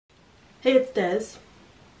Hey, it's Dez.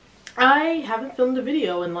 I haven't filmed a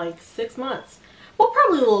video in like 6 months. Well,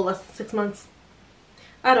 probably a little less than 6 months.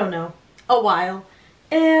 I don't know. A while.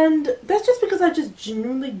 And that's just because I just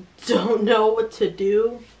genuinely don't know what to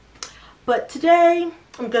do. But today,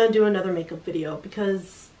 I'm gonna do another makeup video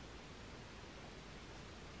because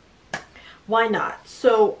why not?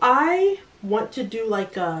 So I want to do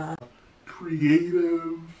like a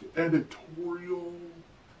creative, editorial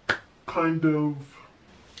kind of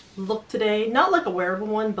look today. Not like a wearable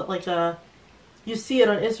one, but like a, you see it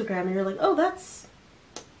on Instagram and you're like, oh, that's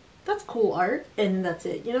cool art, and that's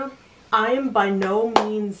it, you know? I am by no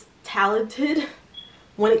means talented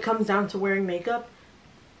when it comes down to wearing makeup,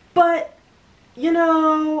 but you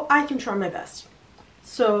know, I can try my best.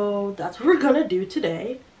 So that's what we're gonna do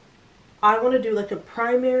today. I want to do like a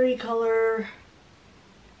primary color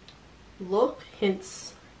look,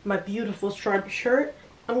 hence my beautiful striped shirt.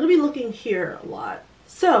 I'm gonna be looking here a lot.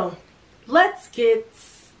 So let's get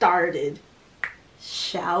started,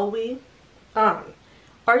 shall we?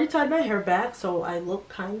 Already tied my hair back, so I look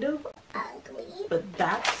kind of ugly, but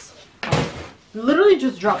that's fine. Literally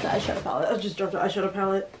just dropped the eyeshadow palette. I just dropped the eyeshadow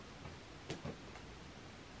palette,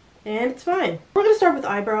 and it's fine. We're gonna start with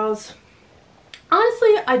eyebrows.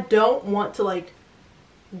 Honestly, I don't want to like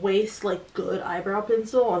waste like good eyebrow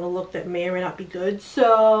pencil on a look that may or may not be good,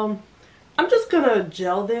 so I'm just gonna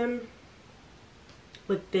gel them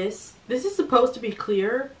with this. This is supposed to be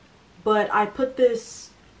clear, but I put this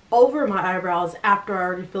over my eyebrows after I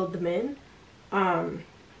already filled them in,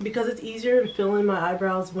 because it's easier to fill in my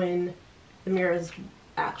eyebrows when the mirror is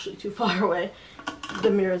actually too far away. The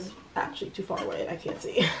mirror is actually too far away and I can't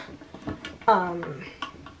see.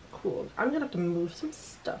 Cool. I'm gonna have to move some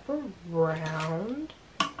stuff around.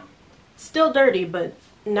 Still dirty, but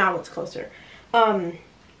now it's closer.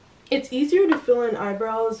 It's easier to fill in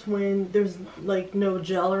eyebrows when there's like no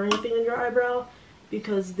gel or anything in your eyebrow,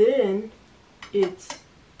 because then it's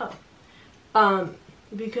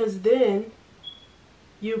because then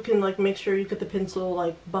you can like make sure you get the pencil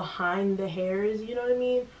like behind the hairs, you know what I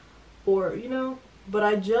mean? Or, you know, but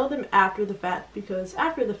I gel them after the fact, because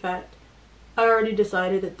after the fact I already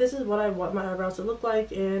decided that this is what I want my eyebrows to look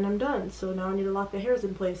like, and I'm done. So now I need to lock the hairs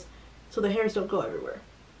in place so the hairs don't go everywhere.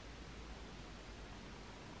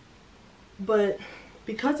 But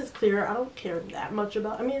because it's clear, I don't care that much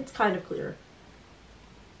about, I mean, it's kind of clear.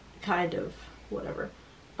 Kind of, whatever.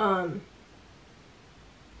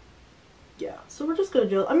 Yeah, so we're just gonna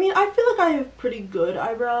gel. I mean, I feel like I have pretty good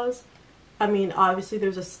eyebrows. I mean, obviously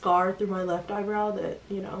there's a scar through my left eyebrow that,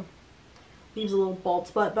 you know, leaves a little bald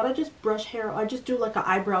spot, but I just brush hair. I just do like an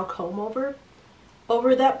eyebrow comb over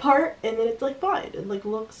that part, and then it's like fine. It like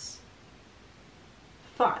looks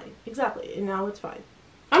fine. Exactly, and now it's fine.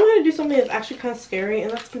 I'm gonna do something that's actually kind of scary, and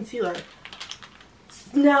that's concealer.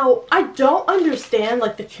 Now, I don't understand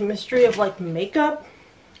like the chemistry of like makeup,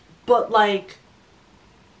 but like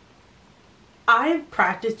I've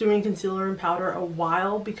practiced doing concealer and powder for a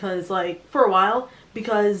while, because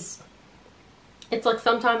it's like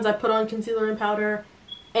sometimes I put on concealer and powder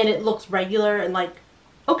and it looks regular and like,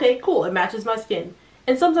 okay, cool, it matches my skin.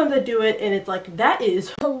 And sometimes I do it and it's like, that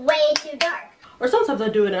is way too dark. Or sometimes I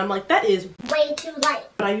do it and I'm like, that is way too light.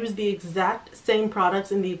 But I use the exact same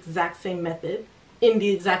products in the exact same method, in the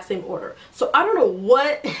exact same order. So I don't know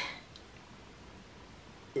what,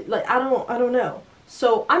 like, I don't know.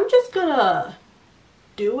 So I'm just gonna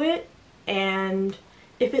do it, and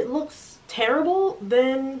if it looks terrible,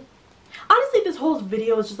 then honestly this whole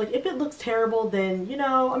video is just like, if it looks terrible, then, you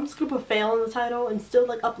know, I'm just gonna put fail in the title and still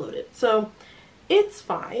like upload it. So it's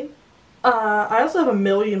fine. I also have a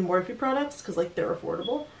million Morphe products because like they're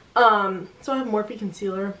affordable. So I have Morphe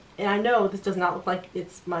concealer, and I know this does not look like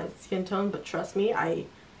it's my skin tone, but trust me,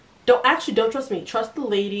 don't trust me, trust the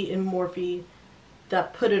lady in Morphe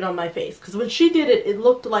that put it on my face, because when she did it, it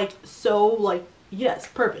looked like so like, yes,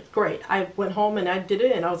 perfect, great. I went home and I did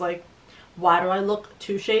it and I was like, why do I look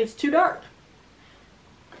 2 shades too dark?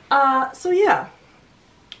 So yeah.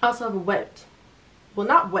 I also have a wet, well,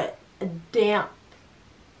 not wet, a damp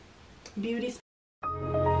beauty.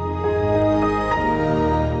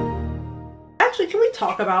 Actually, can we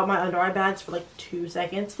talk about my under eye bags for like 2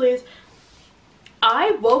 seconds, please?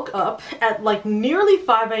 I woke up at like nearly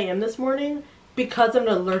 5 a.m. this morning because of an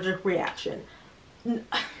allergic reaction.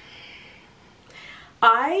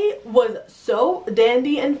 I was so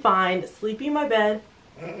dandy and fine, sleeping in my bed.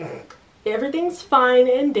 Everything's fine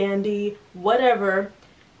and dandy, whatever.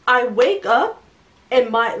 I wake up and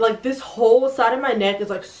my, like, this whole side of my neck is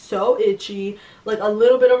like so itchy. Like a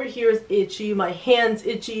little bit over here is itchy, my hand's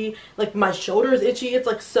itchy, like my shoulder's itchy. It's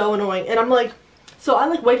like so annoying. And I'm like So I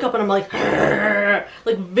like wake up and I'm like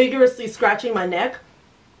like vigorously scratching my neck.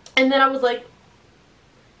 And then I was like,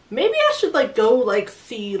 maybe I should like go like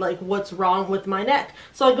see like what's wrong with my neck.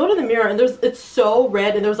 So I go to the mirror and it's so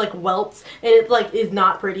red and there's like welts and it like is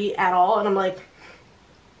not pretty at all. And I'm like,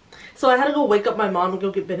 so I had to go wake up my mom and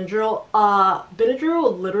go get Benadryl.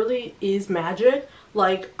 Benadryl literally is magic.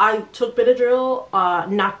 Like, I took Benadryl,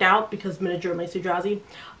 knocked out because Benadryl makes you drowsy,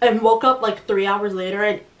 and woke up like 3 hours later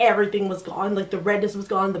and everything was gone. Like, the redness was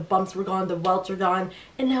gone, the bumps were gone, the welts were gone,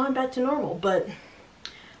 and now I'm back to normal. But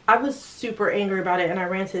I was super angry about it, and I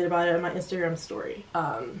ranted about it on my Instagram story.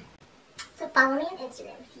 So follow me on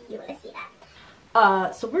Instagram if you want to see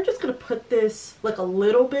that. So we're just gonna put this like a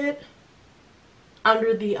little bit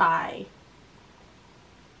under the eye.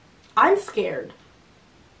 I'm scared.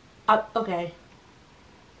 Okay.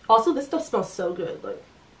 Also, this stuff smells so good. Like,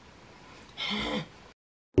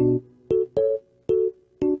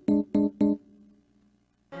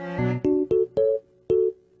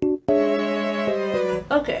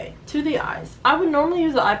 okay, to the eyes. I would normally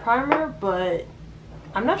use the eye primer, but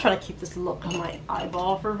I'm not trying to keep this look on my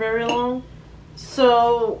eyeball for very long.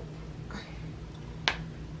 So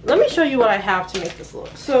let me show you what I have to make this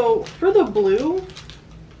look. So for the blue,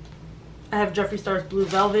 I have Jeffree Star's Blue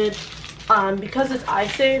Velvet. Because it's eye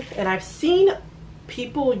safe, and I've seen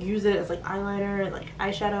people use it as like eyeliner and like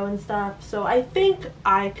eyeshadow and stuff, so I think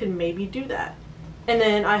I could maybe do that. And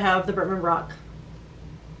then I have the Bretman Rock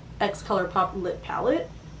X Color Pop Lip Palette,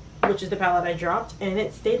 which is the palette I dropped, and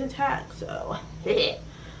it stayed intact, so it's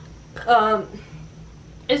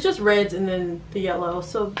just reds and then the yellow.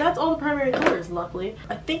 So that's all the primary colors, luckily.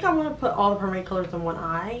 I think I want to put all the primary colors in one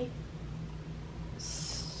eye,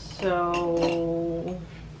 so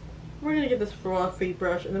we're gonna get this fluffy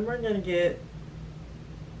brush, and then we're gonna get,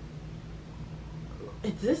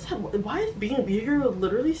 why is being bigger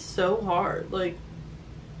literally so hard? Like,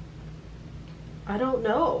 I don't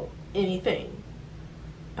know anything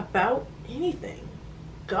about anything.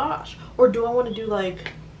 Gosh. Or do I want to do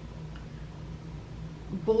like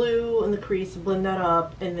blue in the crease, blend that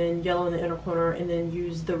up, and then yellow in the inner corner, and then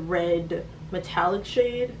use the red metallic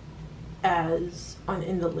shade as on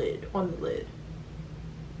the lid,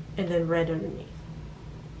 and then red underneath.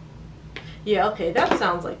 Yeah, okay, that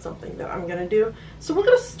sounds like something that I'm gonna do. So we're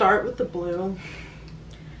gonna start with the blue.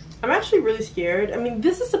 I'm actually really scared. I mean,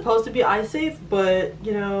 this is supposed to be eye safe, but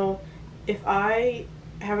you know, if I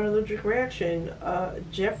have an allergic reaction,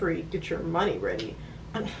 Jeffree, get your money ready.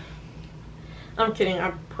 I'm kidding,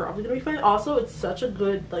 I'm probably gonna be fine. Also, it's such a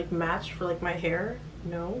good like match for like my hair.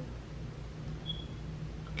 No.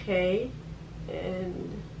 Okay,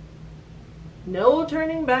 and no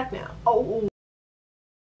turning back now. Oh.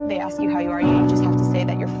 They ask you how you are, you just have to say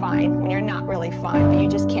that you're fine when you're not really fine, but you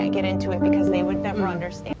just can't get into it because they would never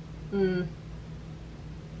understand.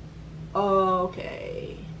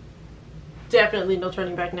 Okay. Definitely no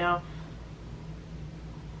turning back now.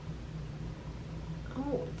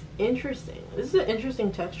 Oh, it's interesting. This is an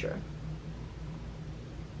interesting texture.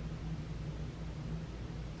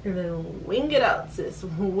 And then wing it out, sis.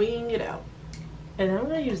 Wing it out. And then I'm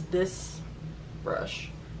going to use this brush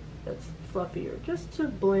that's fluffier just to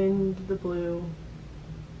blend the blue.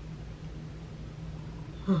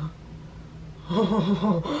 Oh,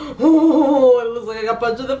 it looks like I got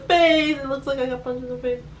punched in the face. It looks like I got punched in the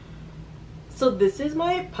face. So this is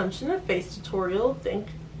my punch in the face tutorial. Thank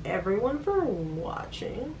everyone for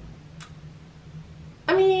watching.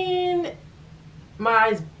 I mean, my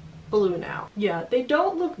eyes blue now. Yeah, they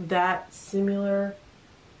don't look that similar.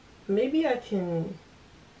 Maybe I can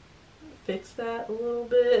fix that a little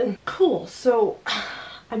bit. Cool. So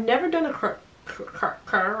I've never done a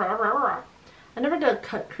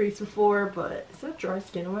cut crease before, but is that dry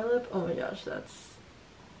skin on my lip? Oh my gosh, that's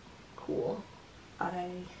cool.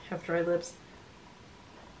 I have dry lips.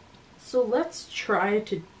 So let's try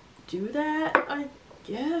to do that, I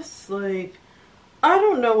guess. Like, I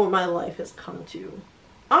don't know what my life has come to.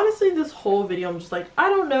 Honestly, this whole video, I'm just like, I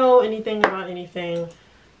don't know anything about anything.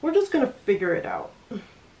 We're just gonna figure it out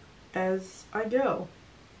as I go.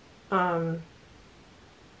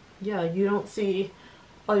 Yeah, you don't see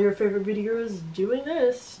all your favorite videos doing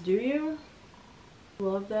this, do you?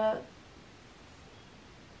 Love that.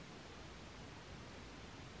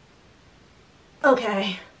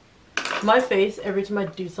 Okay. My face every time I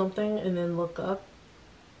do something and then look up.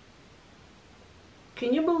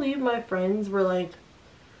 Can you believe my friends were like,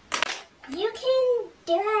 You can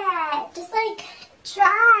do it. Just like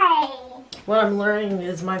try. what I'm learning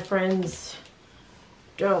is my friends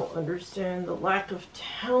don't understand the lack of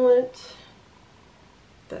talent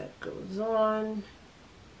that goes on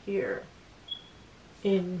here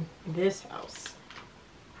in this house.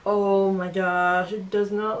 Oh my gosh, it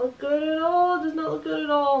does not look good at all. It does not look good at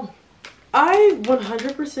all. I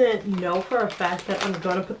 100% know for a fact that I'm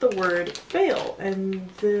gonna put the word fail in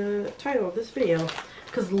the title of this video,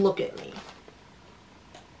 because look at me.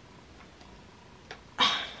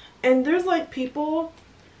 And there's like people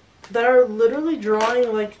that are literally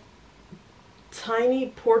drawing like tiny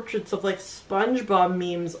portraits of like SpongeBob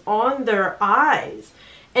memes on their eyes,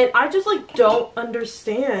 and I just like don't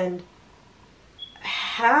understand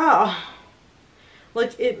how,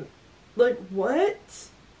 like what,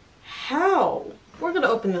 how. We're gonna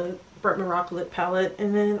open the Bretman Rock Lit palette,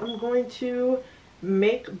 and then I'm going to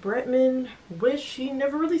make Bretman wish he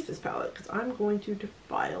never released this palette, because I'm going to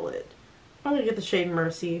defile it. I'm gonna get the shade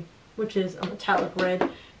Mercy, which is a metallic red,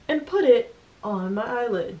 and put it on my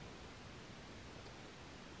eyelid.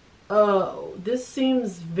 Oh, this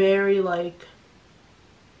seems very like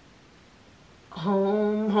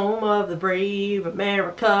home of the brave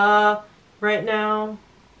America right now.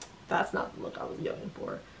 That's not the look I was going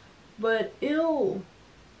for, but it'll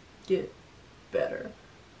get better.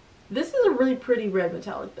 This is a really pretty red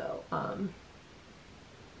metallic though.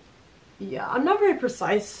 Yeah, I'm not very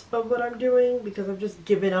precise of what I'm doing because I've just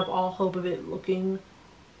given up all hope of it looking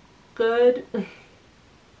good.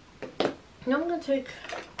 Now I'm gonna take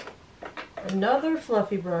another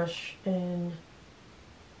fluffy brush and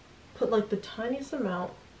put like the tiniest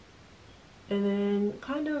amount, and then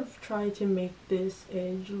kind of try to make this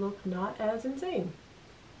edge look not as insane.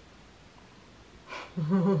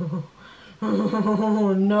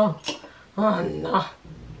 Oh no, oh no.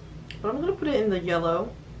 But I'm gonna put it in the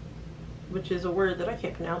yellow, which is a word that I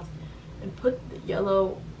can't pronounce, and put the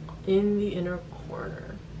yellow in the inner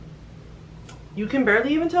corner. You can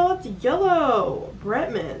barely even tell it's yellow.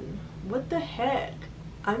 Bretman, what the heck?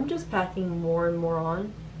 I'm just packing more and more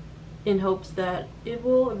on in hopes that it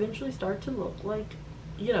will eventually start to look like,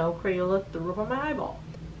 you know, Crayola threw up on my eyeball.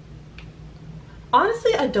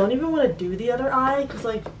 Honestly, I don't even want to do the other eye because,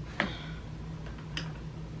 like,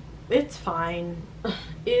 it's fine.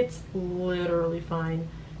 It's literally fine.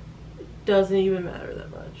 It doesn't even matter that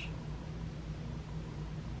much.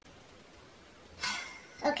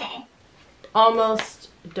 Okay. Almost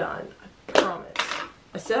done, I promise.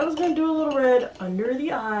 I said I was going to do a little red under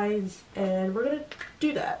the eyes, and we're going to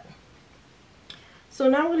do that. So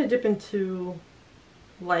now I'm going to dip into,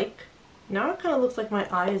 like, now it kind of looks like my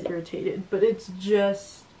eye is irritated, but it's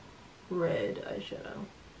just red eyeshadow.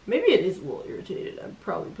 Maybe it is a little irritated. I'm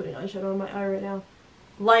probably putting eyeshadow on my eye right now.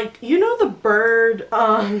 Like, you know the bird,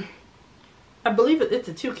 I believe it's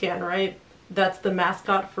a toucan, right? That's the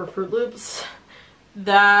mascot for Fruit Loops.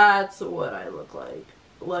 That's what I look like.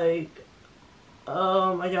 Like,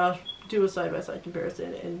 oh my gosh, do a side-by-side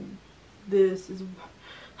comparison, and this is,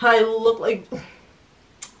 I look like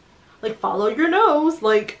follow your nose.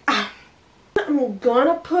 Like, I'm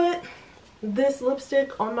gonna put this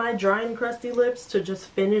lipstick on my dry and crusty lips to just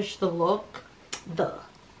finish the look.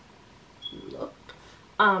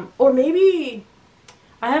 Or maybe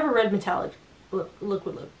I have a red metallic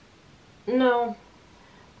liquid lip. No,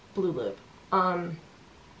 blue lip. To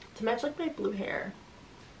match like my blue hair.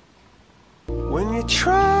 When you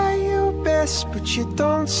try your best but you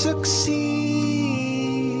don't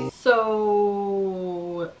succeed.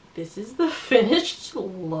 So this is the finished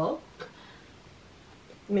look.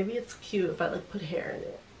 Maybe it's cute if I like put hair in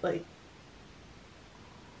it. Like,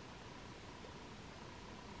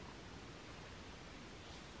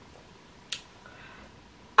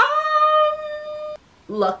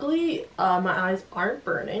 luckily my eyes aren't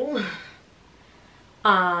burning.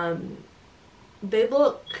 They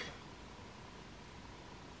look,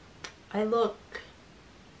 I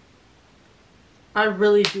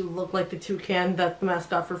really do look like the toucan that's the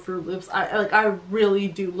mascot for Fruit Loops. I really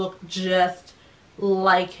do look just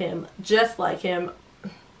like him. Just like him.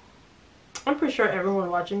 I'm pretty sure everyone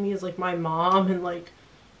watching me is like my mom and like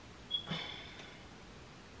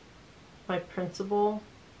my principal.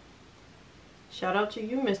 Shout out to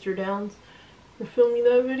you, Mr. Downs, for filming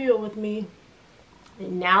that video with me.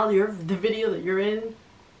 And now the video that you're in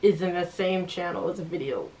is in the same channel as a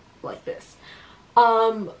video like this.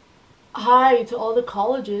 Hi to all the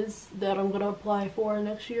colleges that I'm gonna apply for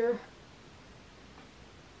next year.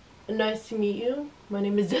 Nice to meet you. My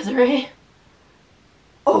name is Desiree.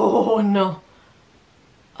 Oh no.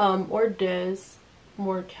 Or Des,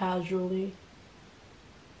 more casually.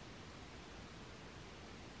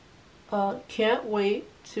 Can't wait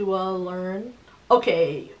to learn.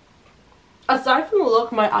 Okay. Aside from the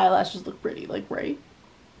look, my eyelashes look pretty, like, right?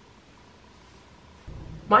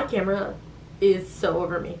 My camera is so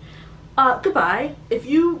over me. Goodbye. If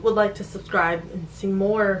you would like to subscribe and see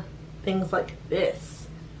more things like this,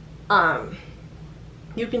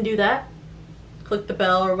 You can do that. Click the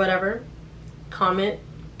bell or whatever. Comment.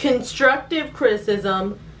 Constructive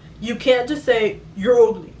criticism. You can't just say, you're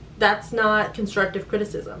ugly. That's not constructive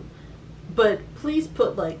criticism. But please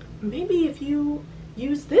put like, maybe if you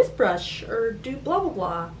use this brush or do blah blah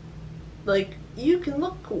blah, like you can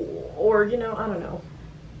look cool, or you know, I don't know.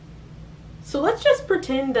 So let's just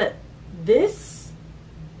pretend that this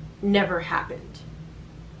never happened.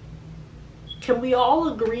 Can we all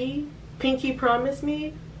agree, pinky promise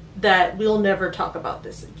me, that we'll never talk about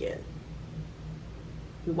this again?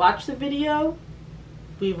 We watched the video,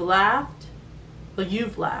 we've laughed, well,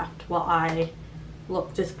 you've laughed while I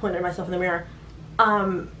look disappointed at myself in the mirror,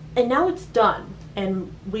 and now it's done,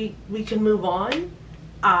 and we can move on.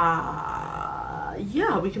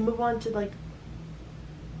 Yeah, we can move on to like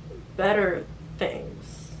better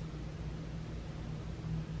things.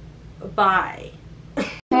 Bye.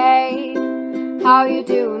 Hey, how you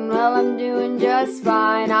doing? Well, I'm doing just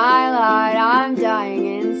fine. I lied, I'm dying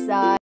inside.